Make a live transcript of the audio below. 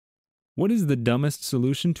What is the dumbest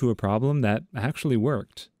solution to a problem that actually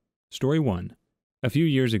worked? Story 1. A few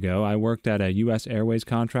years ago, I worked at a U.S. Airways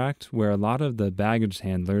contract where a lot of the baggage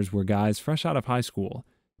handlers were guys fresh out of high school.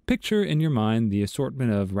 Picture in your mind the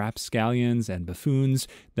assortment of rapscallions and buffoons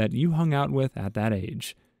that you hung out with at that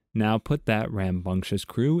age. Now put that rambunctious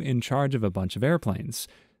crew in charge of a bunch of airplanes.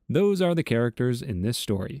 Those are the characters in this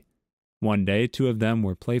story. One day, two of them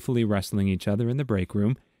were playfully wrestling each other in the break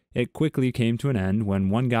room. It quickly came to an end when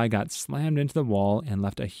one guy got slammed into the wall and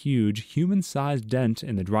left a huge, human-sized dent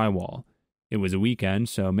in the drywall. It was a weekend,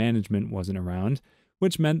 so management wasn't around,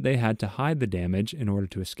 which meant they had to hide the damage in order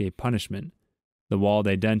to escape punishment. The wall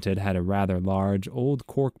they dented had a rather large, old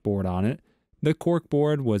corkboard on it. The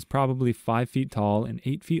corkboard was probably 5 feet tall and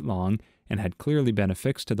 8 feet long and had clearly been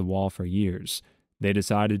affixed to the wall for years. They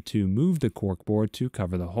decided to move the corkboard to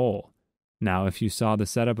cover the hole. Now, if you saw the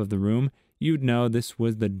setup of the room, you'd know this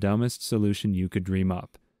was the dumbest solution you could dream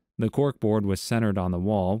up. The corkboard was centered on the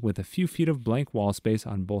wall with a few feet of blank wall space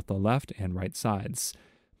on both the left and right sides.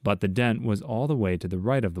 But the dent was all the way to the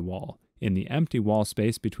right of the wall, in the empty wall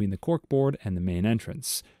space between the corkboard and the main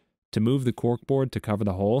entrance. To move the corkboard to cover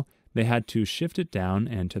the hole, they had to shift it down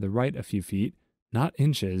and to the right a few feet, not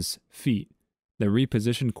inches, feet. The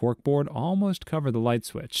repositioned corkboard almost covered the light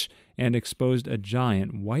switch and exposed a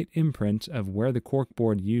giant white imprint of where the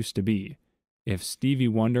corkboard used to be. If Stevie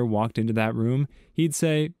Wonder walked into that room, he'd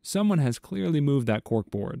say, "Someone has clearly moved that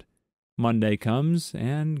corkboard." Monday comes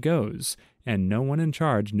and goes, and no one in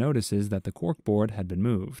charge notices that the corkboard had been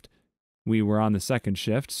moved. We were on the second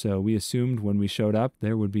shift, so we assumed when we showed up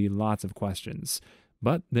there would be lots of questions.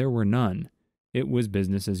 But there were none. It was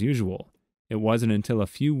business as usual. It wasn't until a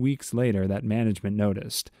few weeks later that management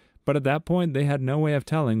noticed. But at that point, they had no way of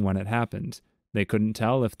telling when it happened. They couldn't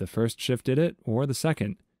tell if the first shift did it or the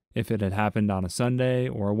second, if it had happened on a Sunday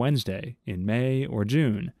or a Wednesday, in May or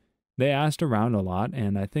June. They asked around a lot,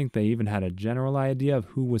 and I think they even had a general idea of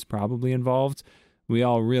who was probably involved. We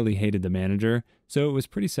all really hated the manager, so it was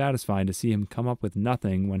pretty satisfying to see him come up with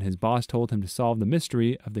nothing when his boss told him to solve the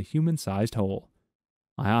mystery of the human-sized hole.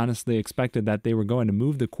 I honestly expected that they were going to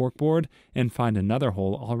move the corkboard and find another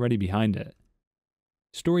hole already behind it.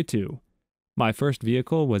 Story 2. My first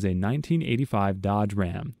vehicle was a 1985 Dodge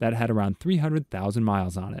Ram that had around 300,000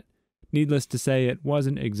 miles on it. Needless to say, it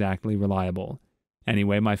wasn't exactly reliable.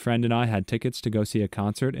 Anyway, my friend and I had tickets to go see a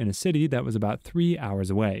concert in a city that was about 3 hours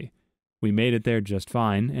away. We made it there just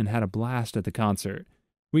fine and had a blast at the concert.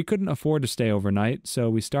 We couldn't afford to stay overnight, so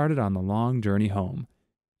we started on the long journey home.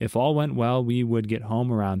 If all went well, we would get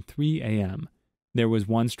home around 3 a.m. There was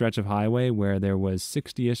one stretch of highway where there was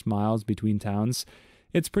 60-ish miles between towns.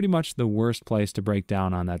 It's pretty much the worst place to break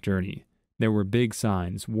down on that journey. There were big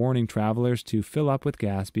signs warning travelers to fill up with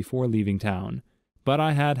gas before leaving town. But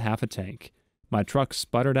I had half a tank. My truck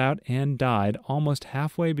sputtered out and died almost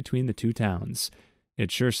halfway between the two towns. It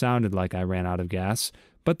sure sounded like I ran out of gas,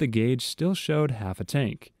 but the gauge still showed half a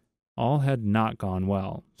tank. All had not gone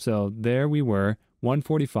well, so there we were,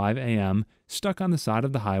 1:45 a.m., stuck on the side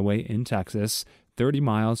of the highway in Texas, 30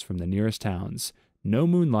 miles from the nearest towns. No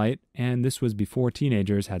moonlight, and this was before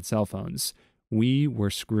teenagers had cell phones. We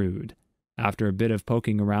were screwed. After a bit of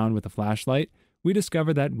poking around with a flashlight, we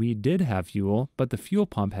discovered that we did have fuel, but the fuel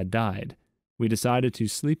pump had died. We decided to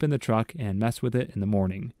sleep in the truck and mess with it in the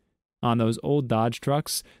morning. On those old Dodge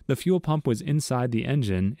trucks, the fuel pump was inside the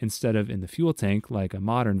engine instead of in the fuel tank like a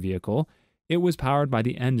modern vehicle. It was powered by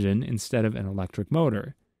the engine instead of an electric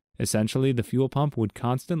motor. Essentially, the fuel pump would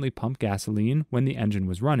constantly pump gasoline when the engine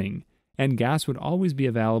was running, and gas would always be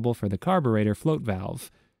available for the carburetor float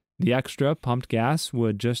valve. The extra pumped gas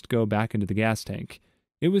would just go back into the gas tank.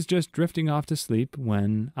 It was just drifting off to sleep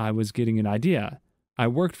when I was getting an idea. I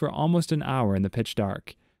worked for almost an hour in the pitch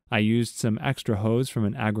dark. I used some extra hose from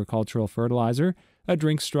an agricultural fertilizer, a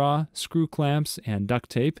drink straw, screw clamps, and duct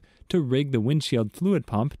tape to rig the windshield fluid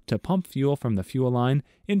pump to pump fuel from the fuel line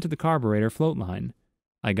into the carburetor float line.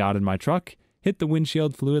 I got in my truck, hit the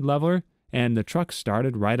windshield fluid lever, and the truck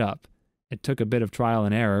started right up. It took a bit of trial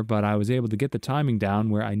and error, but I was able to get the timing down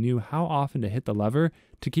where I knew how often to hit the lever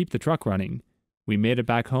to keep the truck running. We made it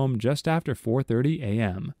back home just after 4:30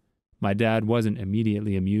 a.m. My dad wasn't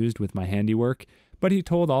immediately amused with my handiwork, but he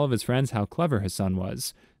told all of his friends how clever his son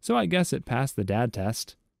was, so I guess it passed the dad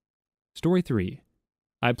test. Story 3.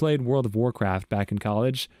 I played World of Warcraft back in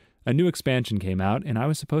college. A new expansion came out, and I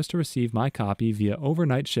was supposed to receive my copy via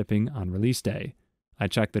overnight shipping on release day. I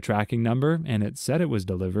checked the tracking number, and it said it was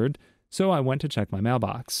delivered, so I went to check my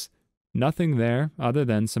mailbox. Nothing there other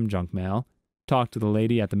than some junk mail. Talked to the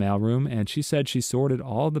lady at the mailroom, and she said she sorted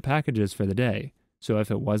all the packages for the day, so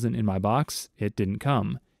if it wasn't in my box, it didn't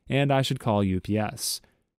come, and I should call UPS.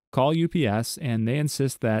 Call UPS, and they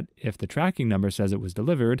insist that if the tracking number says it was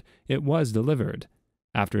delivered.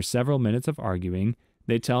 After several minutes of arguing,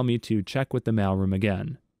 they tell me to check with the mailroom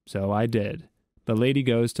again. So I did. The lady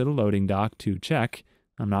goes to the loading dock to check.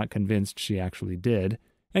 I'm not convinced she actually did,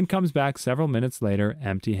 and comes back several minutes later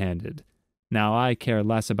empty-handed. Now I care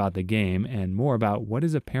less about the game and more about what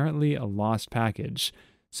is apparently a lost package,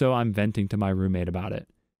 so I'm venting to my roommate about it.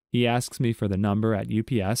 He asks me for the number at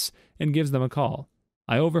UPS and gives them a call.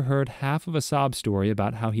 I overheard half of a sob story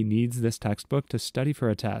about how he needs this textbook to study for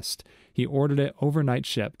a test. He ordered it overnight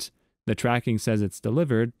shipped. The tracking says it's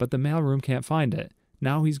delivered, but the mailroom can't find it.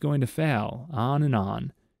 Now he's going to fail, on and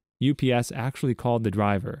on. UPS actually called the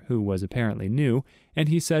driver, who was apparently new, and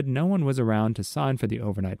he said no one was around to sign for the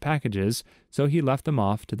overnight packages, so he left them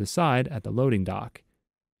off to the side at the loading dock.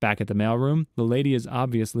 Back at the mailroom, the lady is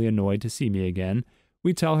obviously annoyed to see me again.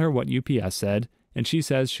 We tell her what UPS said, and she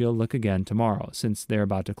says she'll look again tomorrow, since they're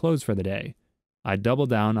about to close for the day. I double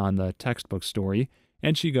down on the textbook story,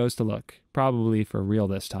 and she goes to look, probably for real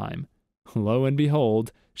this time. Lo and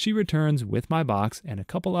behold, she returns with my box and a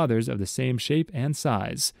couple others of the same shape and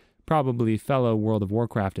size, probably fellow World of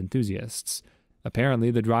Warcraft enthusiasts. Apparently,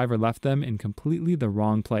 the driver left them in completely the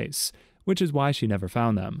wrong place, which is why she never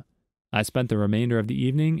found them. I spent the remainder of the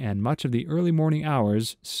evening and much of the early morning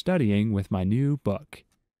hours studying with my new book.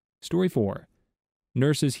 Story 4.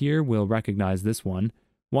 Nurses here will recognize this one.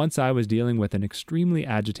 Once I was dealing with an extremely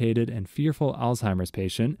agitated and fearful Alzheimer's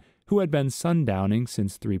patient who had been sundowning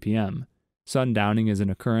since 3 p.m. Sundowning is an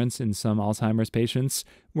occurrence in some Alzheimer's patients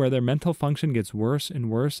where their mental function gets worse and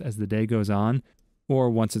worse as the day goes on, or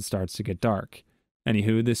once it starts to get dark.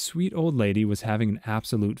 Anywho, this sweet old lady was having an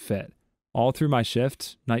absolute fit. All through my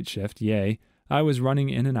shift, night shift, yay, I was running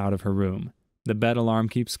in and out of her room. The bed alarm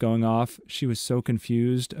keeps going off. She was so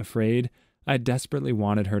confused, afraid. I desperately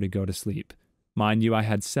wanted her to go to sleep. Mind you, I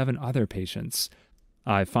had 7 other patients.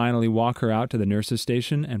 I finally walk her out to the nurse's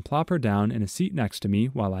station and plop her down in a seat next to me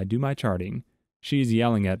while I do my charting. She's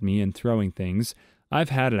yelling at me and throwing things. I've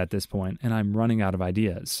had it at this point, and I'm running out of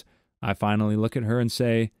ideas. I finally look at her and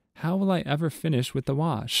say, "How will I ever finish with the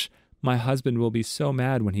wash? My husband will be so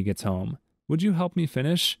mad when he gets home. Would you help me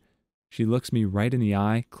finish?" She looks me right in the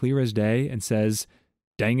eye, clear as day, and says,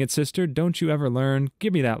 "Dang it, sister, don't you ever learn?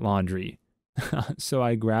 Give me that laundry." So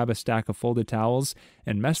I grab a stack of folded towels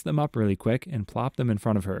and mess them up really quick and plop them in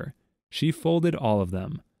front of her. She folded all of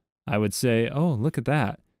them. I would say, "Oh, look at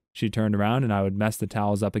that." She turned around and I would mess the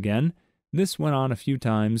towels up again. This went on a few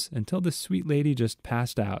times until the sweet lady just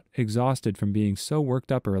passed out, exhausted from being so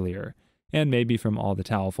worked up earlier, and maybe from all the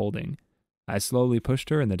towel folding. I slowly pushed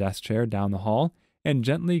her in the desk chair down the hall and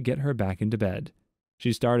gently get her back into bed.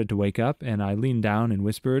 She started to wake up and I leaned down and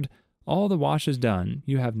whispered, "All the wash is done.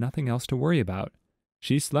 You have nothing else to worry about."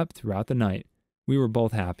 She slept throughout the night. We were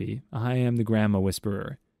both happy. I am the grandma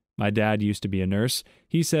whisperer. My dad used to be a nurse.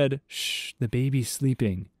 He said, "Shh, the baby's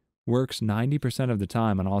sleeping." Works 90% of the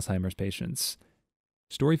time on Alzheimer's patients.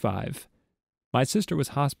 Story 5. My sister was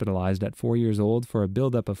hospitalized at 4 years old for a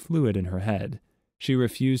buildup of fluid in her head. She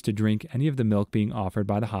refused to drink any of the milk being offered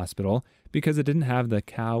by the hospital because it didn't have the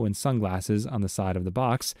cow and sunglasses on the side of the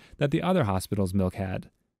box that the other hospital's milk had.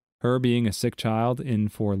 Her being a sick child in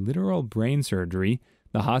for literal brain surgery,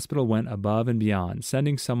 the hospital went above and beyond,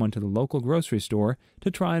 sending someone to the local grocery store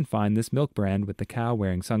to try and find this milk brand with the cow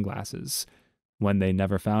wearing sunglasses. When they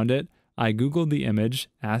never found it, I Googled the image,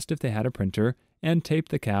 asked if they had a printer, and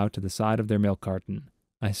taped the cow to the side of their milk carton.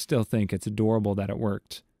 I still think it's adorable that it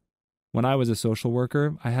worked. When I was a social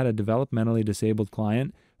worker, I had a developmentally disabled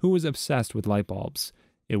client who was obsessed with light bulbs.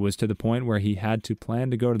 It was to the point where he had to plan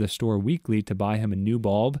to go to the store weekly to buy him a new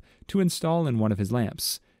bulb to install in one of his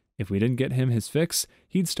lamps. If we didn't get him his fix,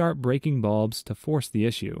 he'd start breaking bulbs to force the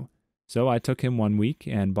issue. So I took him one week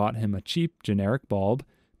and bought him a cheap, generic bulb.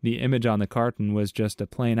 The image on the carton was just a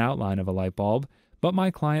plain outline of a light bulb, but my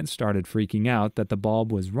client started freaking out that the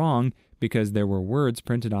bulb was wrong because there were words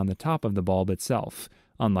printed on the top of the bulb itself,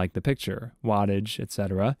 unlike the picture, wattage,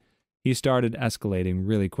 etc. He started escalating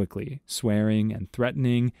really quickly, swearing and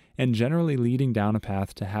threatening, and generally leading down a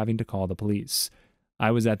path to having to call the police. I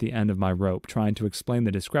was at the end of my rope trying to explain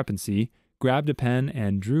the discrepancy, grabbed a pen,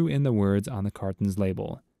 and drew in the words on the carton's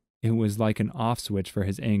label. It was like an off switch for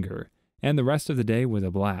his anger, and the rest of the day was a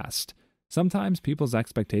blast. Sometimes people's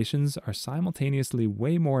expectations are simultaneously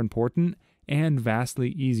way more important and vastly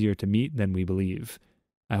easier to meet than we believe.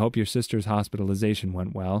 I hope your sister's hospitalization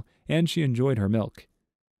went well, and she enjoyed her milk.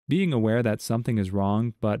 Being aware that something is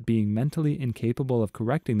wrong, but being mentally incapable of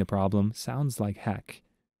correcting the problem sounds like heck.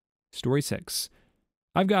 Story 6.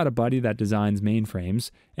 I've got a buddy that designs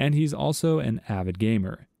mainframes, and he's also an avid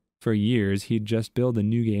gamer. For years, he'd just build a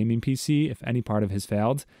new gaming PC if any part of his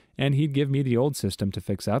failed, and he'd give me the old system to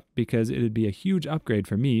fix up because it'd be a huge upgrade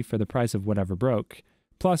for me for the price of whatever broke,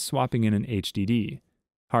 plus swapping in an HDD,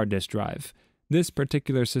 hard disk drive. This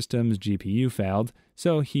particular system's GPU failed,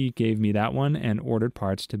 so he gave me that one and ordered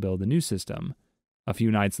parts to build a new system. A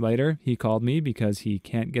few nights later, he called me because he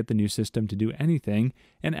can't get the new system to do anything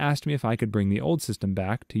and asked me if I could bring the old system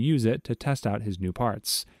back to use it to test out his new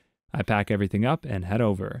parts. I pack everything up and head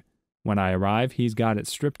over. When I arrive, he's got it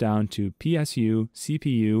stripped down to PSU,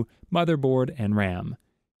 CPU, motherboard, and RAM.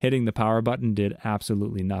 Hitting the power button did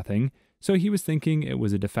absolutely nothing, so he was thinking it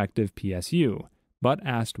was a defective PSU, but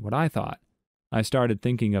asked what I thought. I started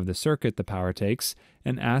thinking of the circuit the power takes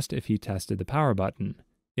and asked if he tested the power button.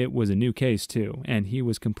 It was a new case too, and he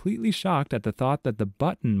was completely shocked at the thought that the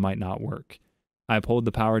button might not work. I pulled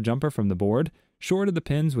the power jumper from the board, shorted the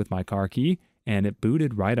pins with my car key, and it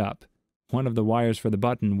booted right up. One of the wires for the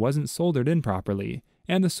button wasn't soldered in properly,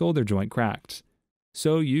 and the solder joint cracked.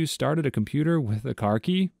 So you started a computer with a car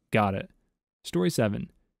key? Got it. Story 7.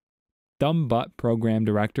 Dumb butt program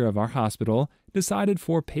director of our hospital decided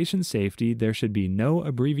for patient safety there should be no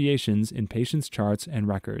abbreviations in patients' charts and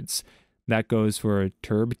records. That goes for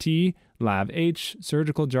TURB-T, LAV-H,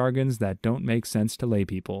 surgical jargons that don't make sense to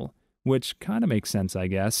laypeople. Which kind of makes sense, I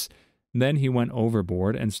guess. Then he went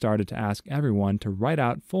overboard and started to ask everyone to write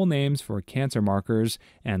out full names for cancer markers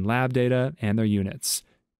and lab data and their units.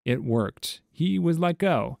 It worked. He was let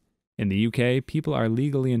go. In the UK, people are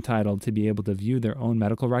legally entitled to be able to view their own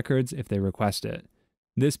medical records if they request it.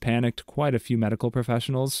 This panicked quite a few medical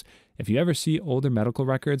professionals. If you ever see older medical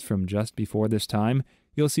records from just before this time,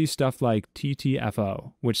 you'll see stuff like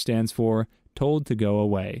TTFO, which stands for Told to Go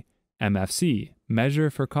Away, MFC, Measure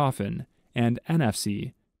for Coffin, and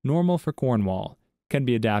NFC, Normal for Cornwall. Can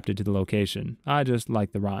be adapted to the location. I just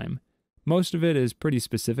like the rhyme. Most of it is pretty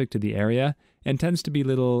specific to the area and tends to be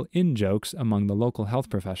little in-jokes among the local health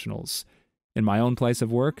professionals. In my own place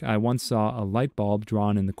of work, I once saw a light bulb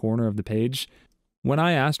drawn in the corner of the page. When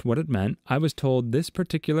I asked what it meant, I was told this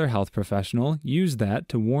particular health professional used that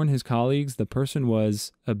to warn his colleagues the person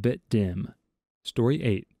was a bit dim. Story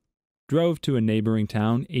 8. Drove to a neighboring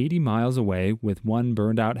town 80 miles away with one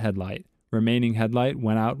burned-out headlight. Remaining headlight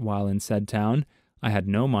went out while in said town. I had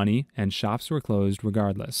no money, and shops were closed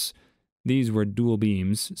regardless. These were dual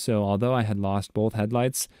beams, so although I had lost both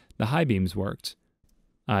headlights, the high beams worked.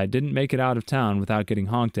 I didn't make it out of town without getting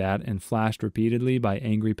honked at and flashed repeatedly by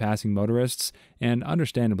angry passing motorists, and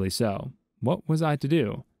understandably so. What was I to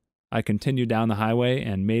do? I continued down the highway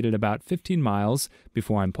and made it about 15 miles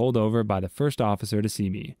before I'm pulled over by the first officer to see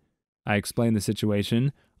me. I explained the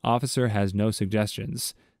situation. Officer has no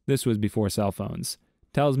suggestions. This was before cell phones.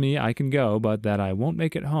 Tells me I can go, but that I won't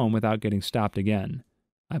make it home without getting stopped again.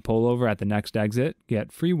 I pull over at the next exit,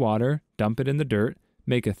 get free water, dump it in the dirt,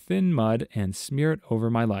 make a thin mud, and smear it over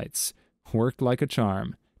my lights. Worked like a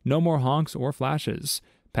charm. No more honks or flashes.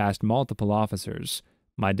 Passed multiple officers.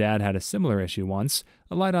 My dad had a similar issue once.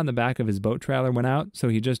 A light on the back of his boat trailer went out, so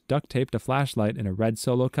he just duct taped a flashlight in a red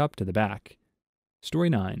Solo cup to the back. Story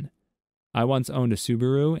 9. I once owned a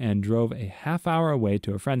Subaru and drove a half-hour away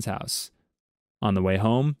to a friend's house. On the way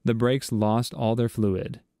home, the brakes lost all their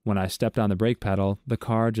fluid. When I stepped on the brake pedal, the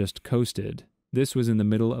car just coasted. This was in the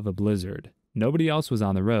middle of a blizzard. Nobody else was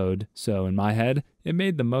on the road, so in my head, it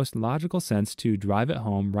made the most logical sense to drive it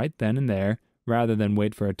home right then and there, rather than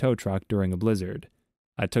wait for a tow truck during a blizzard.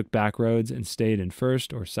 I took back roads and stayed in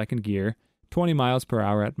first or second gear, 20 miles per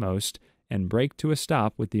hour at most, and braked to a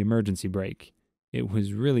stop with the emergency brake. It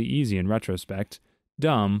was really easy in retrospect.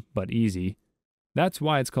 Dumb, but easy. That's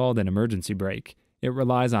why it's called an emergency brake. It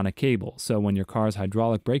relies on a cable, so when your car's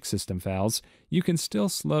hydraulic brake system fails, you can still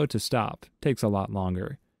slow to stop. Takes a lot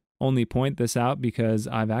longer. Only point this out because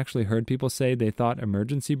I've actually heard people say they thought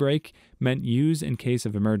emergency brake meant use in case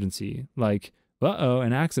of emergency, like, uh-oh,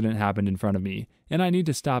 an accident happened in front of me, and I need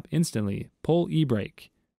to stop instantly. Pull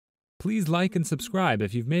e-brake. Please like and subscribe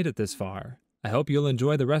if you've made it this far. I hope you'll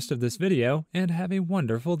enjoy the rest of this video and have a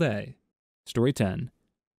wonderful day. Story 10.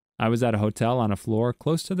 I was at a hotel on a floor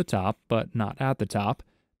close to the top, but not at the top.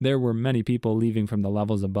 There were many people leaving from the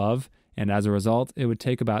levels above, and as a result, it would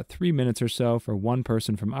take about 3 minutes or so for one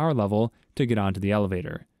person from our level to get onto the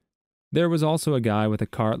elevator. There was also a guy with a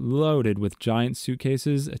cart loaded with giant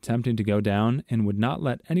suitcases attempting to go down and would not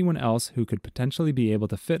let anyone else who could potentially be able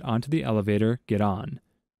to fit onto the elevator get on.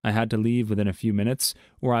 I had to leave within a few minutes,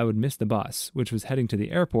 or I would miss the bus, which was heading to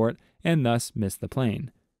the airport, and thus miss the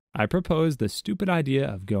plane. I proposed the stupid idea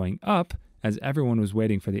of going up, as everyone was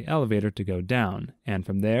waiting for the elevator to go down, and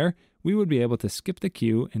from there, we would be able to skip the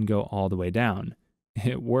queue and go all the way down.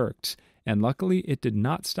 It worked. and luckily it did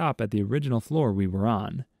not stop at the original floor we were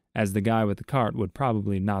on, as the guy with the cart would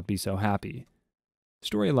probably not be so happy.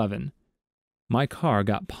 Story 11. My car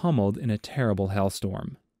got pummeled in a terrible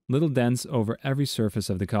hailstorm. Little dents over every surface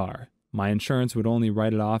of the car. My insurance would only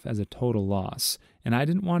write it off as a total loss, and I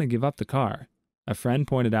didn't want to give up the car. A friend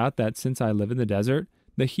pointed out that since I live in the desert,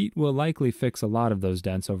 the heat will likely fix a lot of those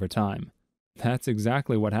dents over time. That's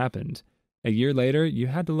exactly what happened. A year later, you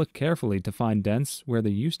had to look carefully to find dents where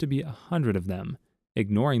there used to be 100 of them.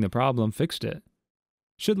 Ignoring the problem fixed it.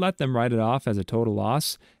 Should let them write it off as a total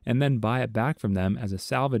loss and then buy it back from them as a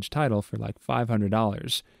salvage title for like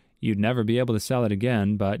 $500. You'd never be able to sell it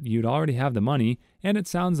again, but you'd already have the money, and it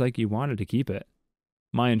sounds like you wanted to keep it.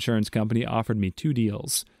 My insurance company offered me 2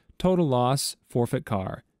 deals: total loss, forfeit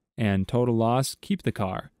car, and total loss, keep the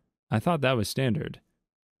car. I thought that was standard.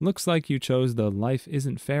 Looks like you chose the life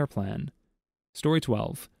isn't fair plan. Story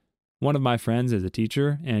 12. One of my friends is a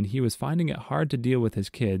teacher, and he was finding it hard to deal with his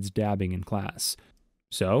kids dabbing in class.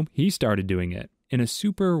 So he started doing it, in a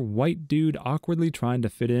super white dude awkwardly trying to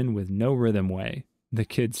fit in with no rhythm way. The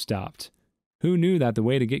kids stopped. Who knew that the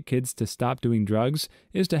way to get kids to stop doing drugs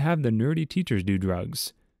is to have the nerdy teachers do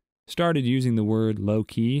drugs? Started using the word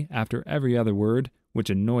low-key after every other word, which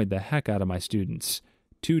annoyed the heck out of my students.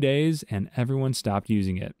 2 days and everyone stopped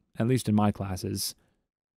using it, at least in my classes.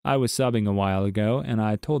 I was subbing a while ago, and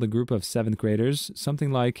I told a group of 7th graders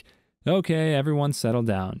something like, "Okay, everyone settle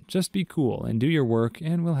down. Just be cool and do your work,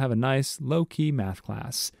 and we'll have a nice, low-key math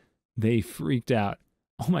class." They freaked out.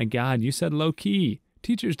 "Oh my God, you said low-key.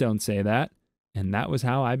 Teachers don't say that." And that was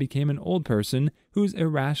how I became an old person who's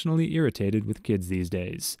irrationally irritated with kids these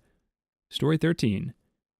days. Story 13.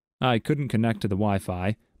 I couldn't connect to the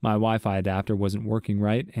Wi-Fi. My Wi-Fi adapter wasn't working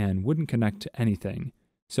right and wouldn't connect to anything.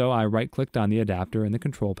 So I right-clicked on the adapter in the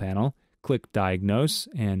control panel, clicked Diagnose,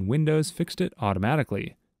 and Windows fixed it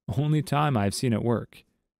automatically. Only time I've seen it work.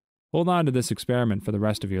 Hold on to this experiment for the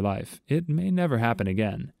rest of your life. It may never happen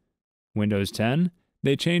again. Windows 10,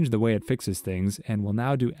 they changed the way it fixes things and will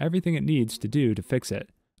now do everything it needs to do to fix it,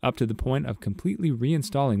 up to the point of completely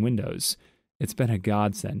reinstalling Windows. It's been a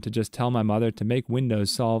godsend to just tell my mother to make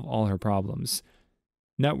Windows solve all her problems.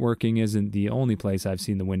 Networking isn't the only place I've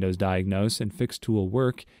seen the Windows Diagnose and Fix tool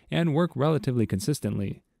work and work relatively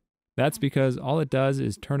consistently. That's because all it does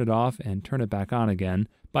is turn it off and turn it back on again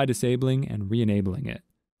by disabling and re-enabling it.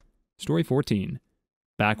 Story 14.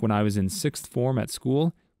 Back when I was in 6th form at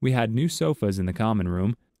school, we had new sofas in the common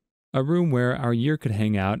room, a room where our year could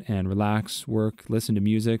hang out and relax, work, listen to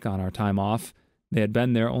music on our time off. They had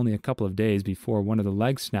been there only a couple of days before one of the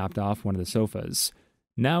legs snapped off one of the sofas.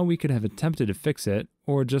 Now we could have attempted to fix it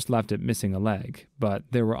or just left it missing a leg, but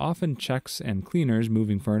there were often checks and cleaners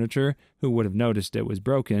moving furniture who would have noticed it was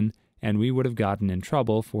broken, and we would have gotten in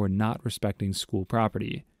trouble for not respecting school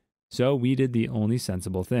property. So we did the only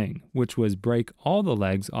sensible thing, which was break all the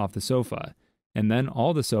legs off the sofa, and then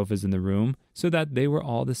all the sofas in the room so that they were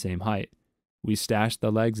all the same height. We stashed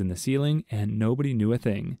the legs in the ceiling, and nobody knew a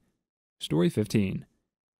thing. Story 15.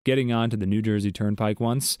 Getting onto the New Jersey Turnpike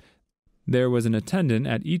once, there was an attendant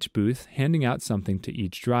at each booth handing out something to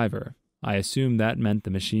each driver. I assumed that meant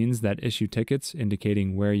the machines that issue tickets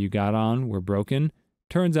indicating where you got on were broken.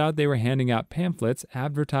 Turns out they were handing out pamphlets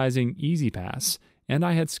advertising Easy Pass, and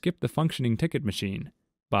I had skipped the functioning ticket machine.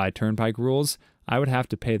 By Turnpike rules, I would have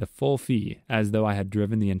to pay the full fee, as though I had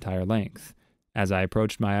driven the entire length. As I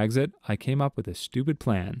approached my exit, I came up with a stupid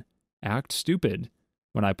plan. Act stupid.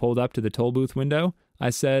 When I pulled up to the toll booth window, I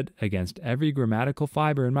said, against every grammatical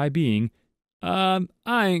fiber in my being, I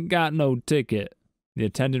ain't got no ticket." The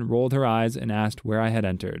attendant rolled her eyes and asked where I had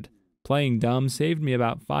entered. Playing dumb saved me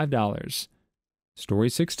about $5. Story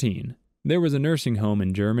 16. There was a nursing home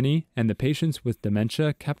in Germany, and the patients with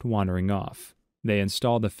dementia kept wandering off. They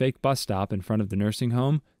installed a fake bus stop in front of the nursing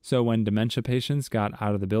home, so when dementia patients got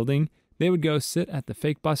out of the building, they would go sit at the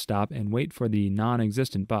fake bus stop and wait for the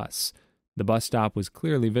non-existent bus. The bus stop was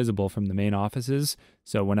clearly visible from the main offices,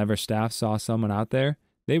 so whenever staff saw someone out there,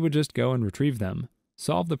 they would just go and retrieve them.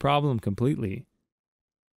 Solve the problem completely.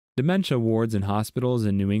 Dementia wards in hospitals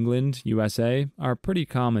in New England, USA, are pretty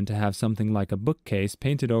common to have something like a bookcase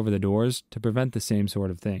painted over the doors to prevent the same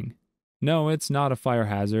sort of thing. No, it's not a fire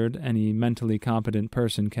hazard. Any mentally competent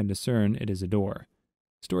person can discern it is a door.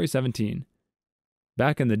 Story 17.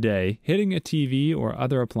 Back in the day, hitting a TV or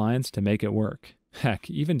other appliance to make it work. Heck,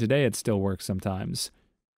 even today it still works sometimes.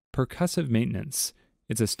 Percussive maintenance.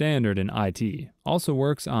 It's a standard in IT. Also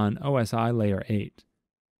works on OSI Layer 8.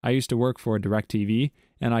 I used to work for DirecTV,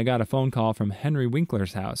 and I got a phone call from Henry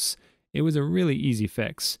Winkler's house. It was a really easy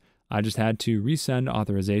fix. I just had to resend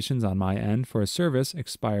authorizations on my end for a service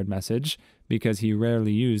expired message because he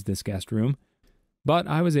rarely used this guest room. But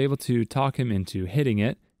I was able to talk him into hitting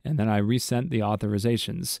it, and then I resent the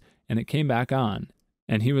authorizations, and it came back on.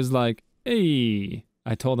 And he was like, "Hey."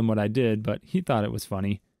 I told him what I did, but he thought it was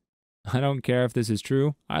funny. I don't care if this is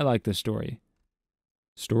true. I like this story.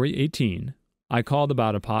 Story 18. I called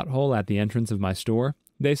about a pothole at the entrance of my store.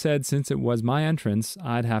 They said since it was my entrance,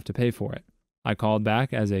 I'd have to pay for it. I called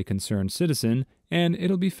back as a concerned citizen, and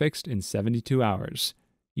it'll be fixed in 72 hours.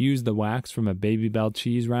 Used the wax from a Baby Bell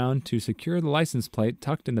cheese round to secure the license plate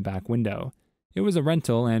tucked in the back window. It was a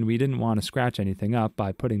rental, and we didn't want to scratch anything up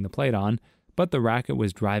by putting the plate on, but the racket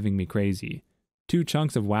was driving me crazy. 2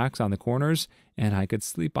 chunks of wax on the corners, and I could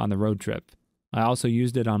sleep on the road trip. I also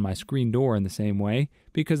used it on my screen door in the same way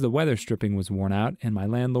because the weather stripping was worn out and my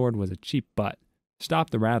landlord was a cheap butt. Stop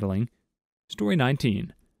the rattling. Story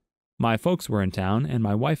 19. My folks were in town, and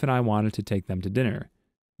my wife and I wanted to take them to dinner.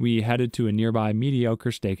 We headed to a nearby mediocre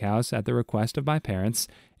steakhouse at the request of my parents,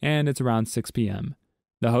 and it's around 6 p.m.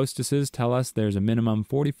 The hostesses tell us there's a minimum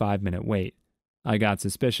 45-minute wait. I got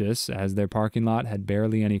suspicious, as their parking lot had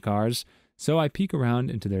barely any cars, so I peek around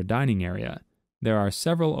into their dining area. There are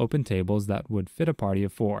several open tables that would fit a party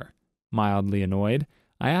of 4. Mildly annoyed,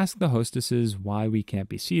 I ask the hostesses why we can't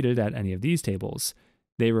be seated at any of these tables.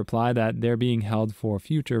 They reply that they're being held for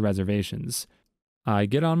future reservations. I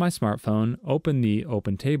get on my smartphone, open the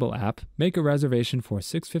Open Table app, make a reservation for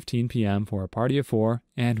 6:15 p.m. for a party of 4,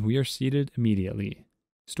 and we are seated immediately.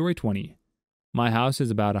 Story 20. My house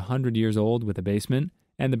is about 100 years old with a basement,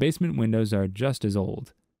 and the basement windows are just as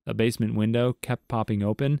old. A basement window kept popping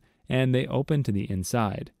open, and they opened to the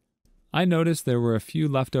inside. I noticed there were a few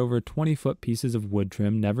leftover 20-foot pieces of wood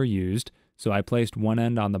trim never used, so I placed one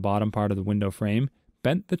end on the bottom part of the window frame,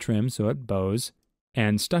 bent the trim so it bows,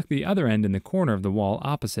 and stuck the other end in the corner of the wall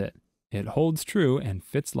opposite. It holds true and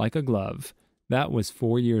fits like a glove. That was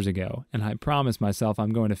 4 years ago, and I promised myself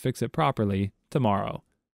I'm going to fix it properly tomorrow.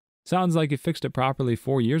 Sounds like you fixed it properly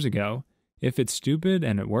 4 years ago. If it's stupid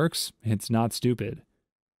and it works, it's not stupid.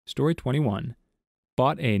 Story 21.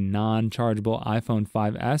 Bought a non-chargeable iPhone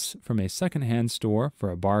 5S from a secondhand store for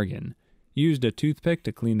a bargain. Used a toothpick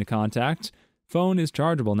to clean the contacts. Phone is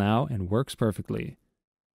chargeable now and works perfectly.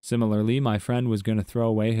 Similarly, my friend was going to throw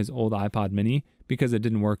away his old iPod mini because it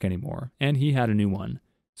didn't work anymore, and he had a new one.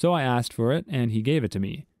 So I asked for it, and he gave it to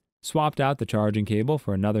me. Swapped out the charging cable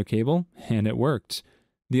for another cable, and it worked.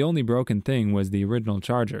 The only broken thing was the original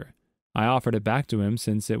charger. I offered it back to him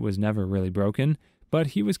since it was never really broken, but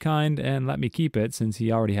he was kind and let me keep it since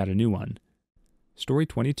he already had a new one. Story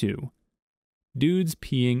 22. Dudes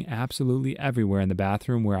peeing absolutely everywhere in the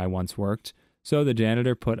bathroom where I once worked, so the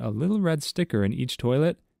janitor put a little red sticker in each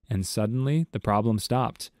toilet, and suddenly the problem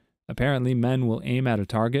stopped. Apparently men will aim at a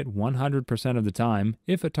target 100% of the time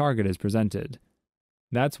if a target is presented.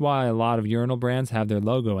 That's why a lot of urinal brands have their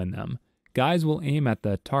logo in them. Guys will aim at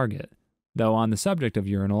the target. Though on the subject of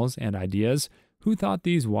urinals and ideas, who thought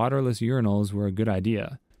these waterless urinals were a good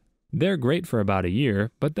idea? They're great for about a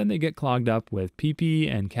year, but then they get clogged up with pee-pee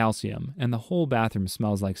and calcium, and the whole bathroom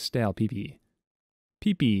smells like stale pee-pee.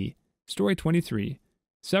 Pee-pee. Story 23.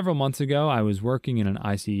 Several months ago, I was working in an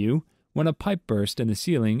ICU when a pipe burst in the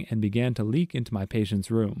ceiling and began to leak into my patient's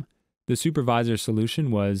room. The supervisor's solution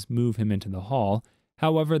was move him into the hall.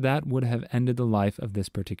 However, that would have ended the life of this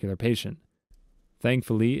particular patient.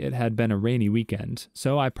 Thankfully, it had been a rainy weekend,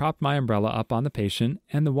 so I propped my umbrella up on the patient,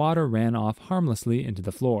 and the water ran off harmlessly into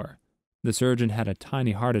the floor. The surgeon had a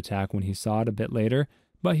tiny heart attack when he saw it a bit later,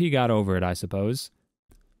 but he got over it, I suppose.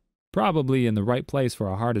 Probably in the right place for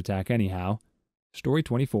a heart attack anyhow. Story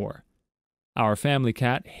 24. Our family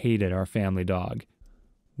cat hated our family dog.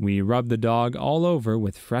 We rubbed the dog all over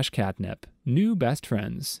with fresh catnip, new best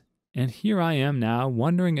friends. And here I am now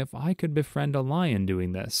wondering if I could befriend a lion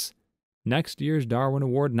doing this. Next year's Darwin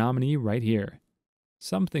Award nominee right here.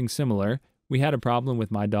 Something similar. We had a problem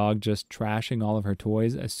with my dog just trashing all of her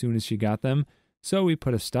toys as soon as she got them, so we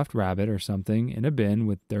put a stuffed rabbit or something in a bin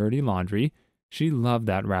with dirty laundry. She loved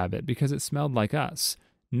that rabbit because it smelled like us.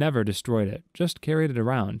 Never destroyed it, just carried it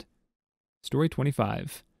around. Story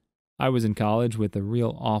 25. I was in college with a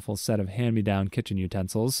real awful set of hand-me-down kitchen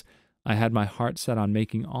utensils. I had my heart set on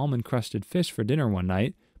making almond-crusted fish for dinner one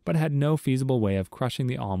night, but had no feasible way of crushing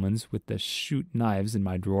the almonds with the shoot knives in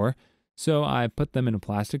my drawer, so I put them in a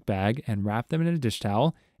plastic bag and wrapped them in a dish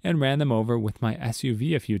towel and ran them over with my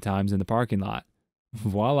SUV a few times in the parking lot.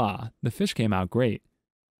 Voila, the fish came out great.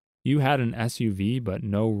 You had an SUV but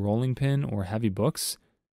no rolling pin or heavy books?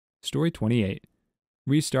 Story 28.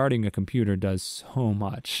 Restarting a computer does so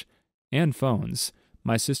much. And phones.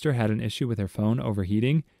 My sister had an issue with her phone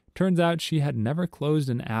overheating. Turns out she had never closed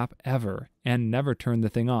an app ever and never turned the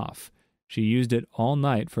thing off. She used it all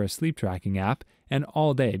night for a sleep tracking app and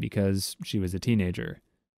all day because she was a teenager.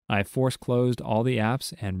 I force closed all the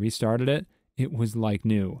apps and restarted it. It was like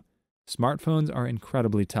new. Smartphones are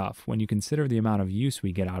incredibly tough when you consider the amount of use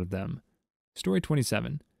we get out of them. Story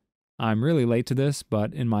 27. I'm really late to this,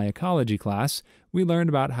 but in my ecology class, we learned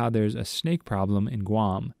about how there's a snake problem in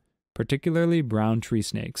Guam, particularly brown tree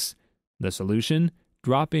snakes. The solution?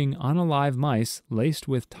 Dropping unalive mice laced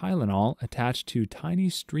with Tylenol attached to tiny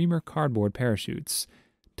streamer cardboard parachutes.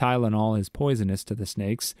 Tylenol is poisonous to the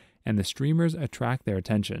snakes, and the streamers attract their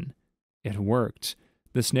attention. It worked.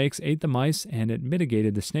 The snakes ate the mice, and it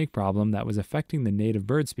mitigated the snake problem that was affecting the native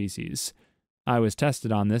bird species. I was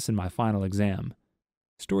tested on this in my final exam.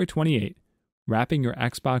 Story 28. Wrapping your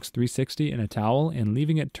Xbox 360 in a towel and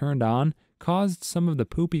leaving it turned on caused some of the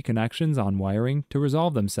poopy connections on wiring to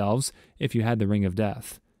resolve themselves if you had the ring of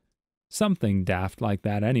death. Something daft like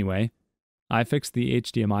that anyway. I fixed the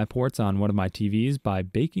HDMI ports on one of my TVs by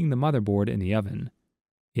baking the motherboard in the oven.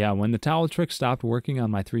 Yeah, when the towel trick stopped working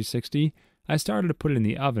on my 360, I started to put it in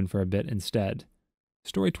the oven for a bit instead.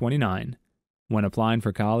 Story 29. When applying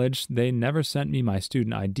for college, they never sent me my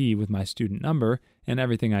student ID with my student number and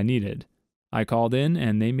everything I needed. I called in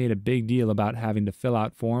and they made a big deal about having to fill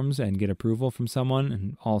out forms and get approval from someone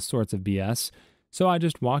and all sorts of BS, so I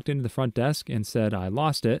just walked into the front desk and said I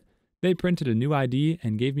lost it. They printed a new ID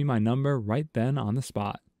and gave me my number right then on the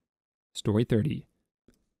spot. Story 30.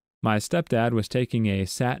 My stepdad was taking a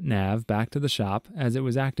sat-nav back to the shop as it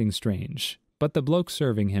was acting strange, but the bloke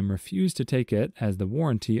serving him refused to take it as the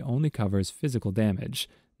warranty only covers physical damage,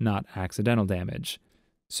 not accidental damage.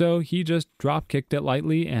 So he just drop-kicked it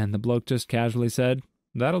lightly and the bloke just casually said,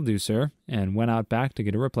 "That'll do, sir," and went out back to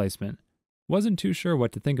get a replacement. Wasn't too sure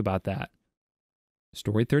what to think about that.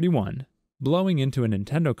 Story 31. Blowing into a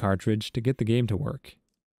Nintendo cartridge to get the game to work.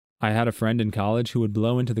 I had a friend in college who would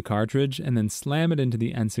blow into the cartridge and then slam it into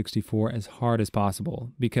the N64 as hard as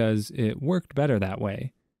possible because it worked better that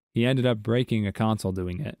way. He ended up breaking a console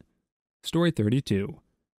doing it. Story 32.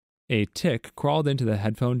 A tick crawled into the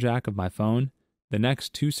headphone jack of my phone. The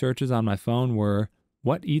next two searches on my phone were,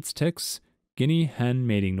 "What eats ticks? Guinea hen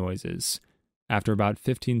mating noises." After about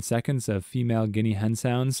 15 seconds of female guinea hen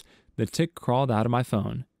sounds, the tick crawled out of my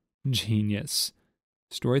phone. Genius.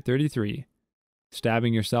 Story 33.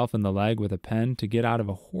 Stabbing yourself in the leg with a pen to get out of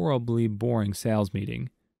a horribly boring sales meeting.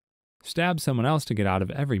 Stab someone else to get out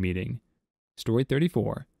of every meeting. Story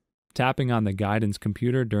 34. Tapping on the guidance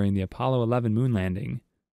computer during the Apollo 11 moon landing.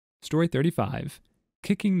 Story 35.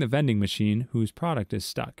 Kicking the vending machine whose product is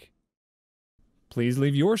stuck. Please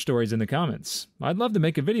leave your stories in the comments. I'd love to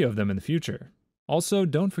make a video of them in the future. Also,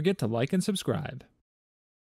 don't forget to like and subscribe.